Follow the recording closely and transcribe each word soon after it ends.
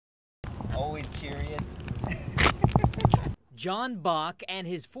always curious. John Bach and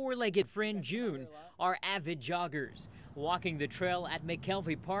his four-legged friend June are avid joggers, walking the trail at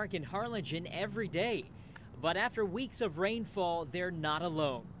McKelvey Park in Harlingen every day. But after weeks of rainfall, they're not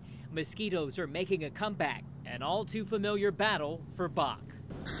alone. Mosquitos are making a comeback, an all too familiar battle for Bach.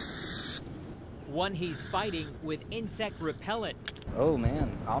 One he's fighting with insect repellent. Oh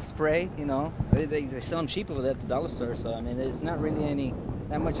man, off spray, you know, they sell them cheap over there at the dollar store, so I mean, there's not really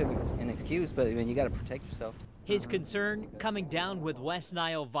that much of an excuse, but I mean, you got to protect yourself. His concern coming down with West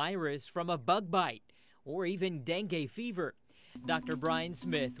Nile virus from a bug bite or even dengue fever. Dr. Brian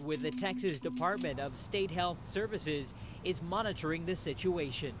Smith with the Texas Department of State Health Services is monitoring the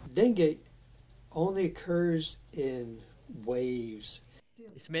situation. Dengue only occurs in waves.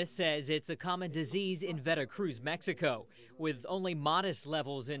 Smith says it's a common disease in Veracruz, Mexico, with only modest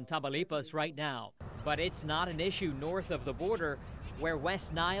levels in Tamaulipas right now. But it's not an issue north of the border, where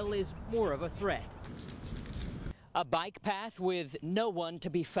West Nile is more of a threat. A bike path with no one to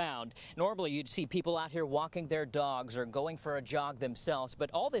be found. Normally you'd see people out here walking their dogs or going for a jog themselves, but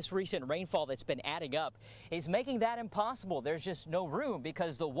all this recent rainfall that's been adding up is making that impossible. There's just no room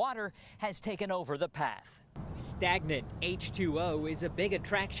because the water has taken over the path. Stagnant H2O is a big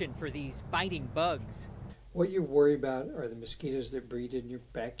attraction for these biting bugs. What you worry about are the mosquitoes that breed in your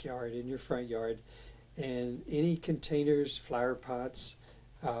backyard, in your front yard, and any containers, flower pots,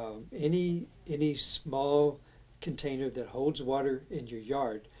 any small container that holds water in your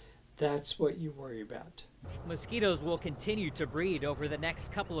yard, that's what you worry about. Mosquitoes will continue to breed over the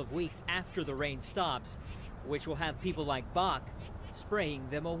next couple of weeks after the rain stops, which will have people like Bach spraying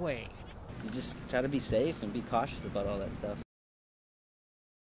them away. You just try to be safe and be cautious about all that stuff.